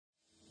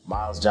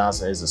Miles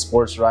Johnson is a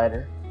sports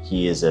writer.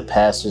 He is a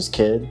pastor's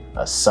kid,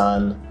 a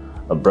son,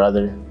 a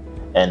brother,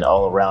 and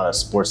all around a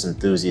sports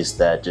enthusiast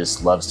that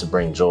just loves to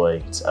bring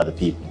joy to other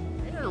people.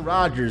 Aaron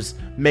Rodgers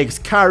makes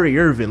Kyrie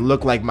Irving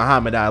look like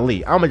Muhammad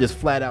Ali. I'ma just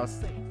flat out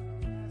say,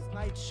 last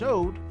night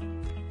showed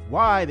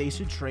why they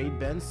should trade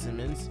Ben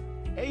Simmons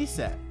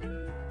ASAP.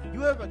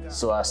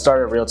 So I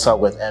started Real Talk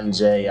with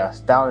MJ. I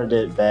founded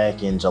it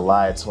back in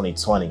July of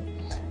 2020.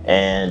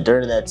 And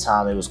during that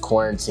time, it was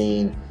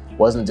quarantine,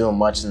 wasn't doing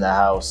much in the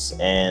house.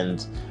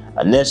 And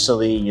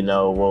initially, in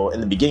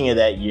the beginning of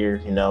that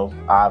year,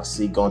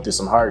 obviously going through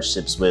some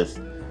hardships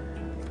with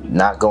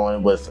not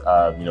going with,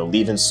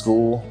 leaving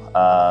school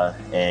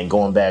and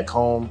going back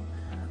home.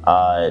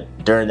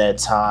 During that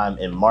time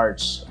in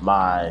March,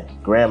 my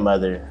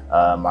grandmother,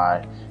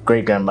 my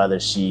great-grandmother,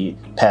 she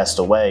passed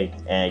away.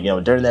 And,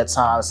 during that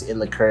time, I was in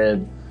the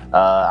crib.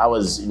 I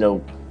was,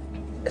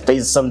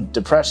 facing some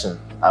depression.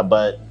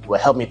 But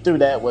what helped me through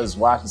that was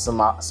watching some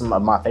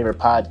of my favorite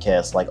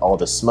podcasts, like All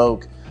the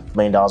Smoke, $1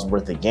 Million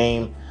Worth of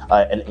Game,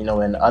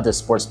 and other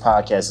sports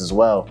podcasts as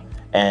well.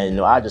 And,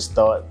 I just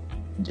thought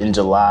in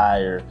July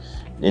or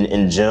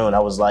in June, I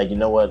was like, you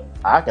know what,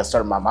 I can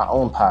start my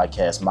own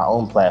podcast, my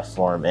own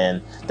platform.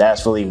 And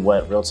that's really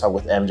what Real Talk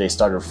with MJ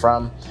started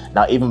from.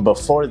 Now, even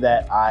before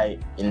that,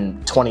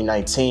 in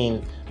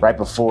 2019, right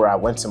before I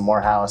went to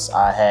Morehouse,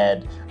 I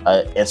had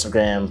an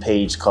Instagram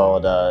page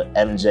called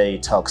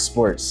MJ Talk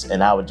Sports,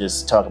 and I would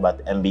just talk about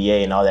the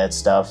NBA and all that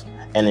stuff.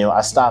 And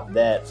I stopped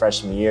that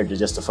freshman year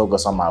just to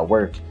focus on my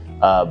work.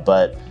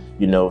 But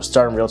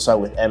starting Real Talk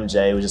with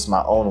MJ was just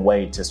my own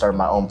way to start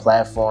my own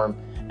platform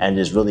and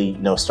just really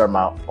start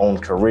my own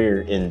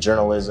career in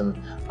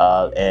journalism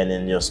and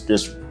in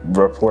just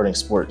reporting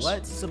sports.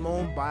 What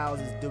Simone Biles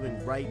is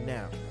doing right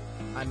now,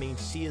 I mean,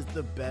 she is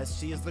the best,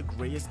 she is the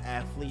greatest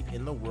athlete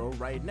in the world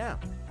right now,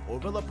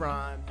 over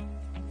LeBron.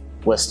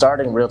 What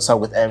starting Real Talk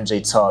with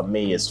MJ taught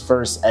me is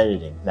first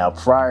editing. Now,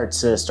 prior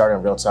to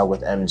starting Real Talk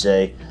with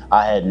MJ,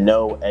 I had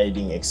no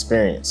editing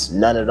experience,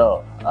 none at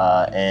all.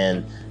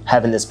 And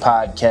having this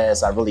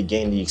podcast, I really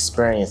gained the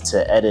experience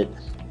to edit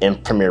in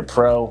Premiere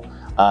Pro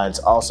and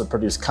to also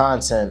produce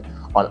content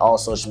on all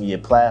social media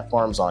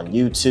platforms on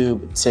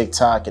YouTube,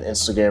 TikTok, and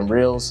Instagram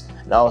Reels,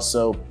 and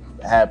also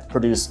have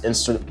produced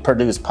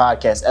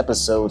podcast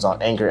episodes on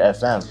Anchor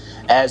FM.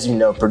 As you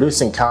know,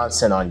 producing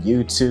content on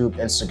YouTube,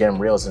 Instagram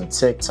Reels, and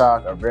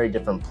TikTok are very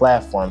different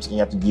platforms, and you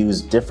have to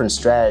use different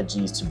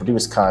strategies to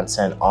produce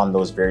content on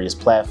those various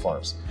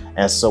platforms.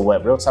 And so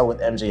what Real Talk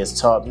with MJ has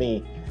taught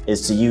me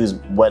is to use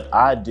what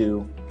I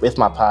do with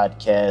my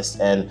podcast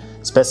and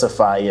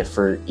specify it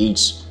for each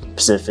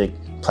specific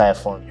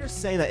platform. You're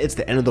saying that it's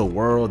the end of the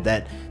world,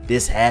 that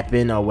this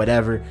happened or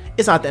whatever.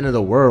 It's not the end of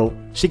the world.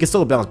 She can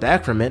still bounce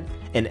back from it.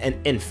 And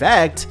in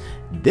fact,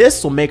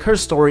 this will make her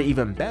story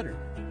even better.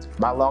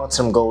 My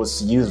long-term goal is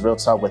to use Real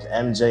Talk with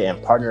MJ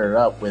and partner it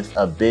up with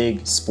a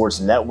big sports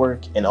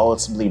network and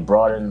ultimately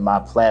broaden my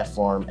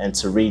platform and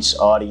to reach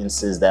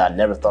audiences that I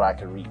never thought I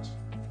could reach.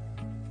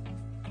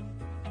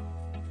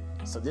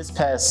 So this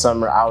past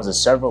summer, I was a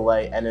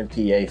Chevrolet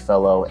NMPA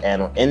fellow,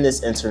 and in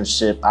this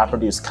internship, I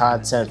produced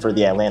content for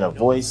the Atlanta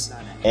Voice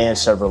and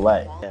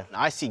Chevrolet.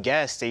 I see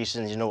gas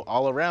stations,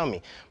 all around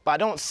me, but I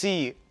don't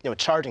see,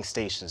 charging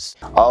stations.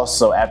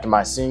 Also, after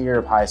my senior year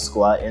of high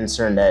school, I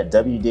interned at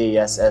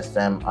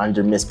WDAS-FM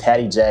under Miss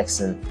Patty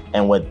Jackson,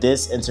 and what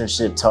this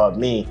internship taught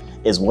me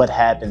is what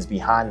happens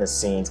behind the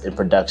scenes in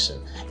production.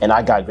 And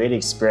I got great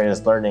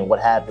experience learning what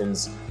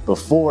happens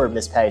before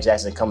Miss Patty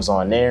Jackson comes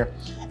on there.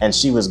 And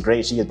she was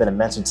great. She has been a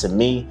mentor to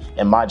me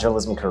in my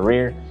journalism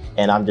career.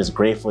 And I'm just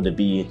grateful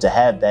to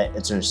have that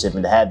internship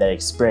and to have that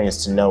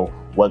experience to know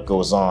what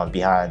goes on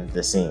behind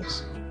the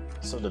scenes.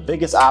 So the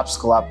biggest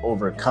obstacle I've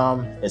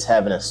overcome is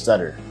having a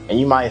stutter. And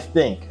you might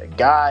think, a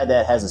guy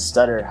that has a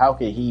stutter, how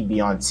could he be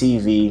on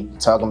TV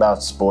talking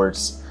about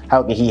sports?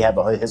 How could he have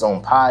his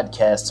own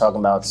podcast talking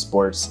about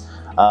sports?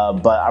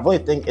 But I really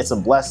think it's a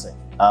blessing.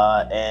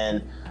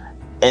 And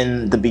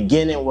in the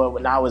beginning,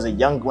 when I was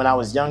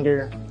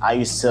younger, I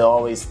used to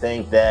always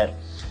think that,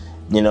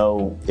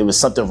 it was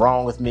something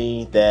wrong with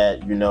me,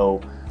 that,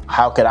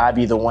 how could I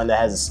be the one that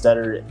has a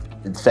stutter?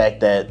 The fact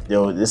that,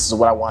 this is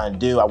what I want to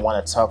do. I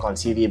want to talk on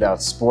TV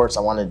about sports.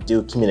 I want to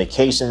do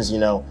communications.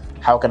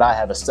 How could I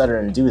have a stutter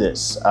and do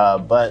this?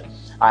 But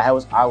I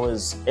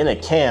was in a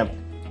camp,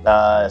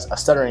 a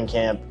stuttering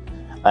camp,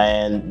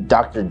 and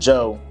Dr.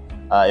 Joe,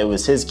 it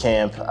was his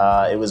camp.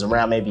 It was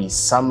around maybe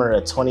summer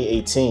of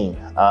 2018.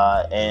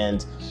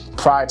 And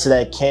prior to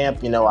that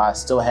camp, I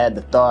still had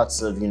the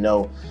thoughts of,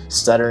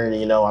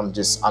 stuttering.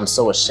 I'm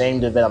so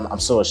ashamed of it. I'm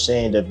so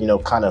ashamed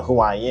of, kind of who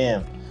I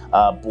am.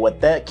 But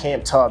what that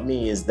camp taught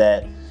me is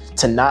that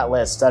to not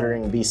let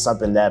stuttering be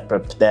something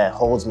that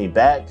holds me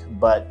back,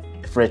 but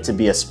for it to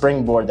be a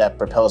springboard that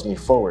propels me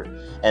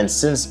forward. And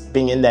since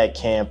being in that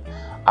camp,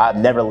 I've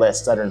never let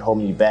stuttering hold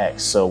me back.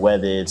 So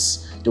whether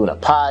it's doing a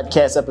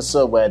podcast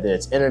episode, whether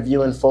it's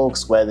interviewing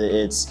folks, whether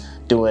it's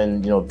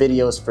doing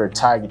videos for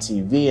Tiger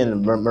TV and the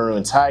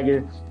Maroon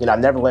Tiger, I've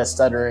never let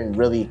stuttering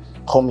really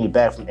hold me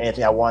back from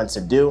anything I wanted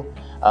to do.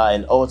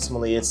 And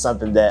ultimately, it's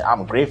something that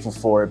I'm grateful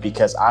for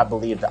because I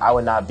believe that I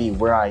would not be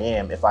where I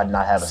am if I did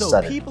not have a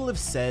study. So people have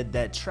said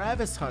that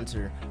Travis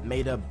Hunter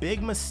made a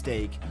big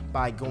mistake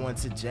by going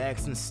to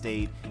Jackson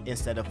State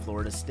instead of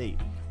Florida State.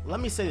 Let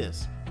me say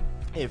this.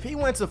 If he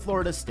went to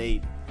Florida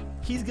State,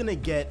 he's going to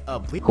get a...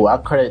 Who I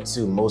credit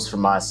to most for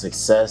my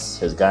success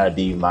has got to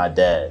be my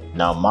dad.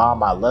 Now,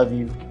 Mom, I love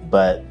you,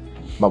 but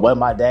what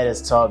my dad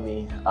has taught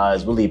me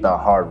is really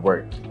about hard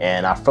work.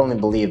 And I firmly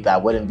believe that I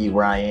wouldn't be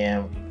where I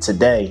am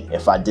today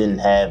if I didn't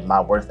have my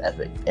work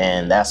ethic.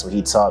 And that's what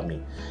he taught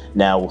me.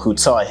 Now, who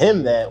taught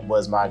him that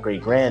was my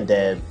great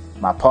granddad,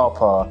 my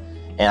pawpaw,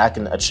 and I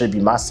can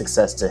attribute my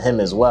success to him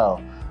as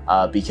well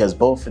because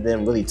both of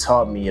them really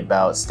taught me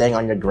about staying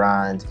on your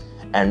grind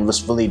and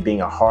just really being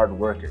a hard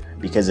worker.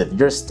 Because if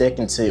you're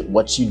sticking to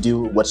what you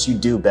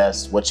do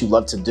best, what you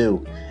love to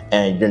do,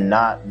 and you're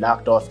not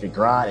knocked off your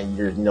grind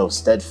and you're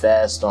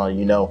steadfast on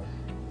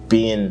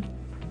being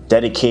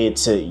dedicated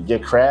to your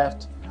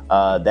craft,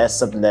 that's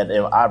something that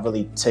I've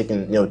really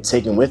taken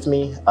with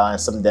me, and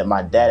something that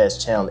my dad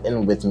has channeled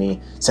in with me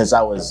since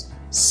I was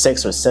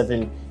 6 or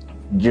 7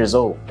 years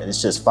old, and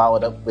it's just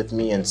followed up with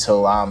me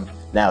until I'm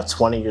now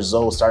 20 years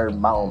old. Started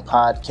my own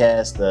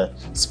podcast, the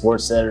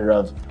sports editor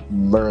of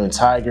Maroon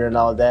Tiger and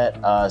all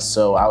that.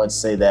 So I would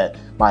say that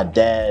my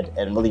dad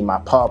and really my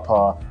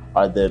pawpaw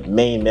are the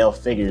main male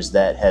figures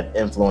that have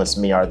influenced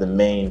me, are the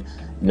main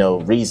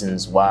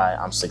reasons why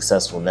I'm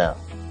successful now.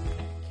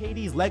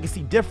 KD's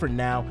legacy different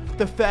now.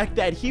 The fact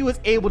that he was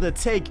able to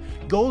take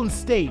Golden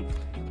State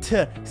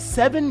to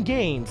 7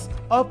 games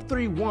up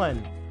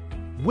 3-1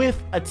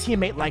 with a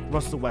teammate like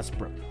Russell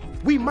Westbrook.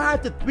 We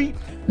might have to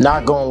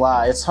Not gonna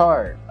lie, it's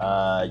hard.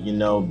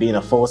 Being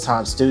a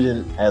full-time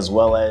student as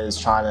well as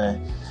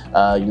trying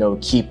to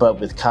keep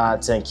up with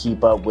content,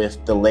 keep up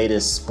with the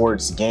latest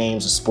sports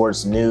games,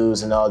 sports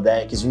news and all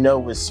that. Because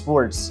with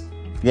sports,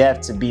 you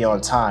have to be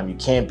on time. You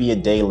can't be a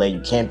day late.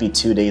 You can't be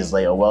 2 days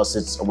late, or else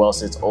it's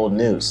old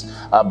news.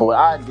 But what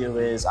I do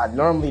is I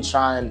normally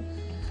try and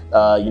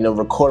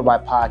record my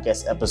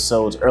podcast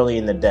episodes early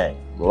in the day.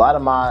 A lot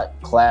of my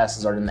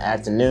classes are in the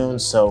afternoon,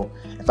 so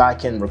if I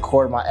can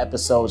record my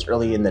episodes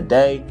early in the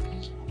day,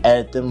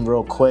 edit them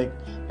real quick,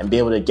 and be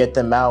able to get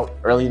them out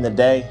early in the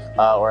day,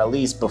 or at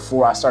least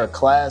before I start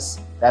class,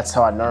 that's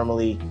how I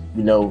normally,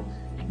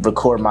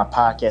 record my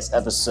podcast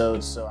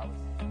episodes. So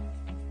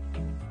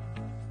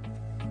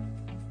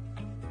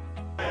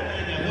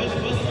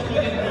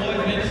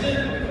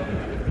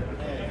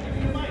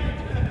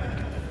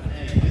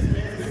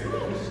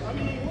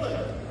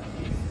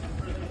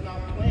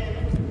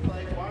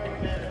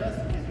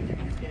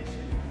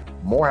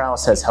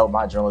Morehouse has helped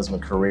my journalism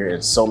career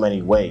in so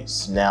many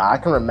ways. Now, I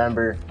can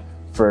remember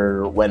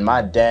for when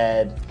my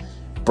dad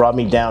brought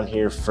me down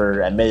here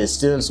for Admitted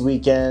Students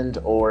Weekend,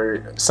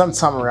 or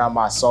sometime around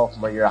my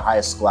sophomore year of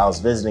high school, I was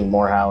visiting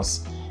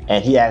Morehouse,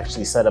 and he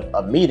actually set up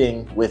a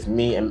meeting with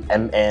me and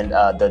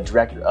the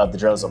director of the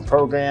journalism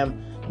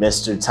program,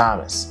 Mr.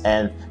 Thomas.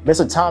 And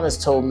Mr. Thomas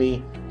told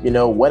me,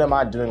 what am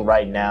I doing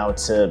right now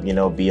to,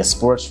 be a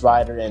sports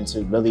writer and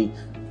to really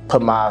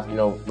put my,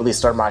 really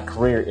start my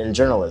career in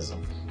journalism.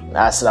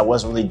 I said I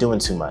wasn't really doing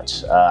too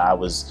much. I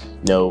was,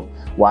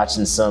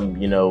 watching some,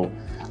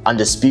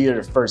 Undisputed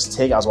or First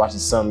Take. I was watching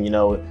some,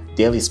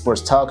 daily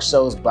sports talk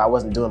shows, but I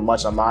wasn't doing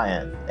much on my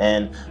end.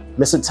 And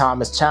Mr.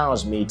 Thomas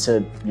challenged me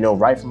to,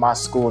 write for my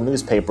school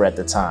newspaper at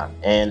the time.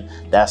 And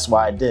that's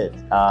why I did.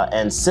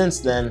 And since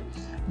then,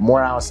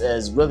 Morehouse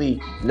has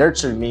really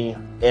nurtured me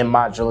in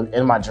my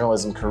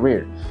journalism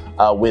career,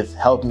 with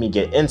helping me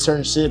get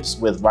internships,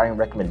 with writing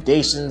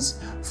recommendations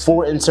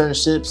for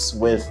internships,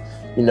 with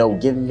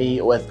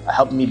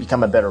helping me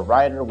become a better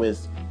writer,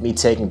 with me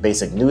taking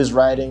basic news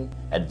writing,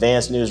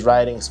 advanced news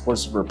writing,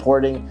 sports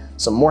reporting.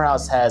 So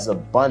Morehouse has a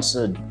bunch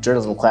of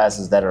journalism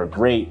classes that are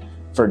great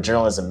for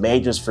journalism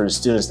majors, for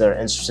students that are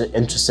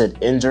interested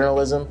in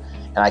journalism.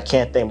 And I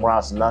can't thank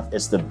Morehouse enough.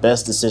 It's the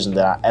best decision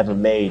that I ever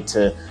made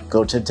to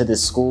go to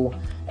this school.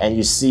 And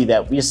you see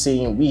that we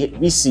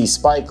see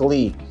Spike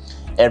Lee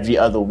every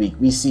other week.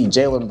 We see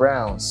Jaylen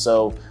Brown.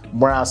 So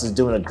Morehouse is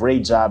doing a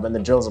great job, and the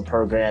journalism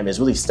program is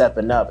really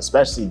stepping up,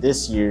 especially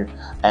this year.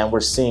 And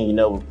we're seeing,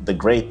 the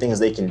great things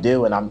they can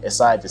do. And I'm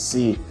excited to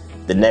see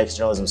the next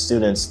journalism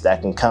students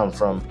that can come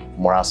from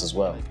Morehouse as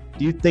well.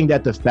 Do you think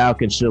that the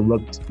Falcons should have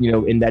looked,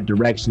 in that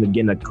direction of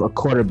getting a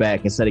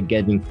quarterback instead of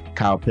getting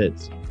Kyle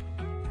Pitts?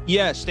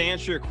 Yes, to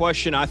answer your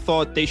question, I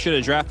thought they should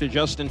have drafted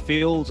Justin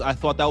Fields. I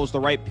thought that was the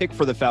right pick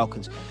for the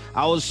Falcons.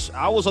 I was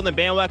on the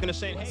bandwagon of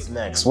saying,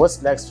 hey. What's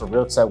next for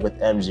Real Talk with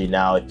MG?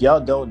 Now, if y'all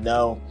don't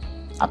know,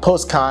 I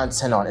post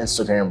content on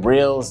Instagram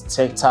Reels,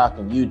 TikTok,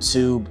 and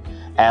YouTube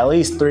at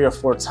least 3 or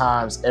 4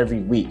 times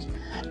every week.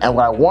 And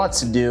what I want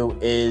to do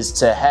is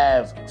to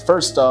have,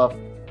 first off,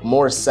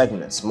 more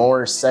segments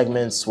where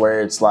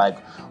it's like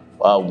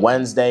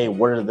Wednesday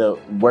word of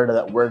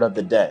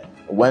the day,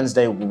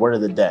 Wednesday word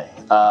of the day.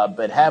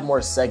 But have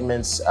more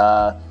segments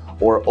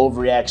or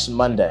Overreaction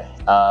Monday.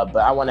 But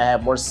I want to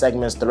have more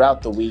segments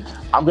throughout the week.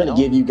 I'm going to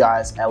give you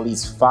guys at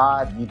least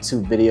 5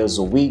 YouTube videos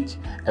a week,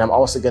 and I'm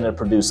also going to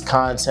produce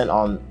content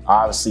on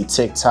obviously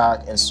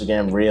TikTok,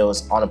 Instagram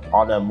Reels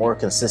on a more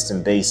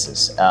consistent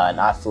basis. And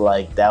I feel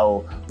like that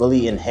will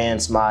really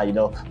enhance my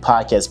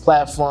podcast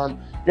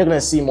platform. You're going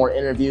to see more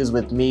interviews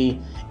with me,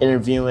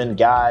 interviewing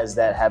guys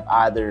that have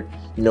either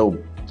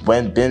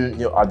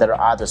that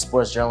are either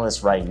sports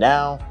journalists right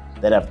now,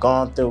 that have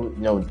gone through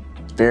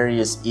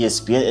various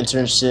ESPN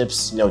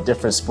internships,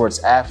 different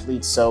sports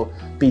athletes. So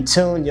be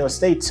tuned,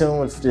 stay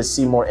tuned to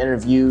see more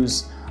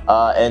interviews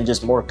and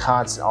just more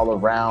content all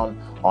around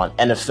on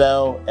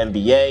NFL,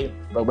 NBA,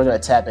 but we're going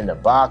to tap into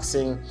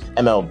boxing,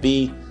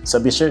 MLB. So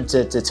be sure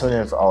to tune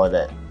in for all of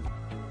that.